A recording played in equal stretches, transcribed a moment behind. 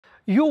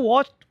You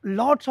watched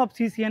lots of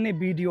CCNA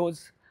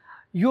videos,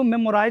 you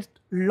memorized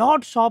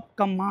lots of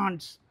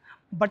commands,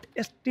 but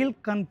still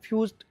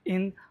confused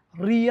in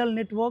real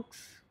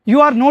networks.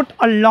 You are not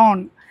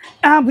alone.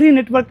 Every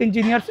network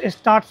engineer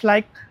starts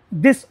like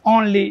this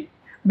only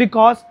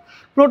because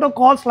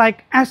protocols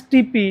like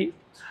STP,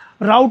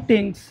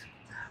 routings,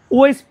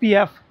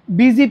 OSPF,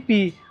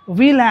 BGP,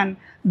 VLAN,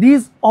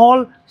 these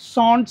all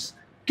sounds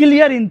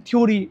clear in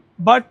theory,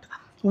 but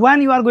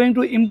when you are going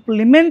to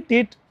implement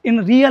it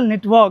in real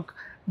network,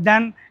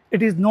 then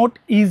it is not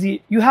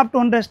easy. You have to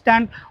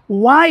understand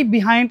why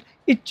behind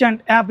each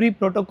and every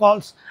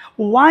protocols,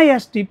 why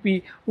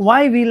STP,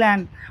 why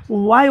VLAN,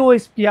 why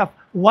OSPF,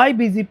 why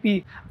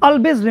BGP.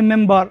 Always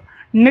remember,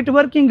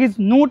 networking is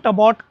not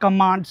about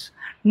commands.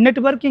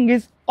 Networking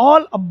is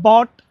all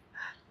about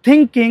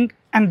thinking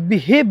and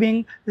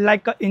behaving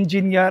like an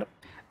engineer.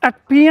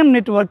 At PM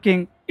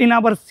Networking, in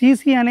our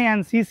CCNA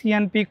and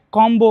CCNP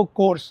Combo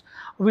Course,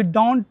 we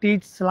don't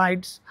teach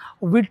slides,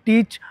 we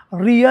teach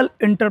real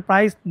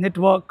enterprise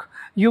network.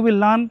 You will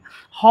learn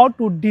how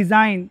to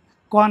design,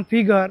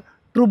 configure,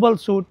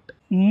 troubleshoot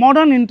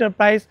modern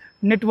enterprise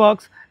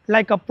networks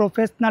like a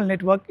professional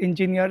network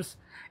engineers.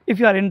 If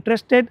you are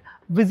interested,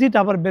 visit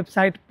our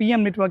website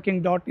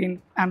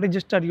pmnetworking.in and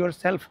register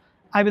yourself.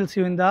 I will see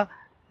you in the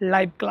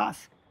live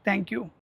class. Thank you.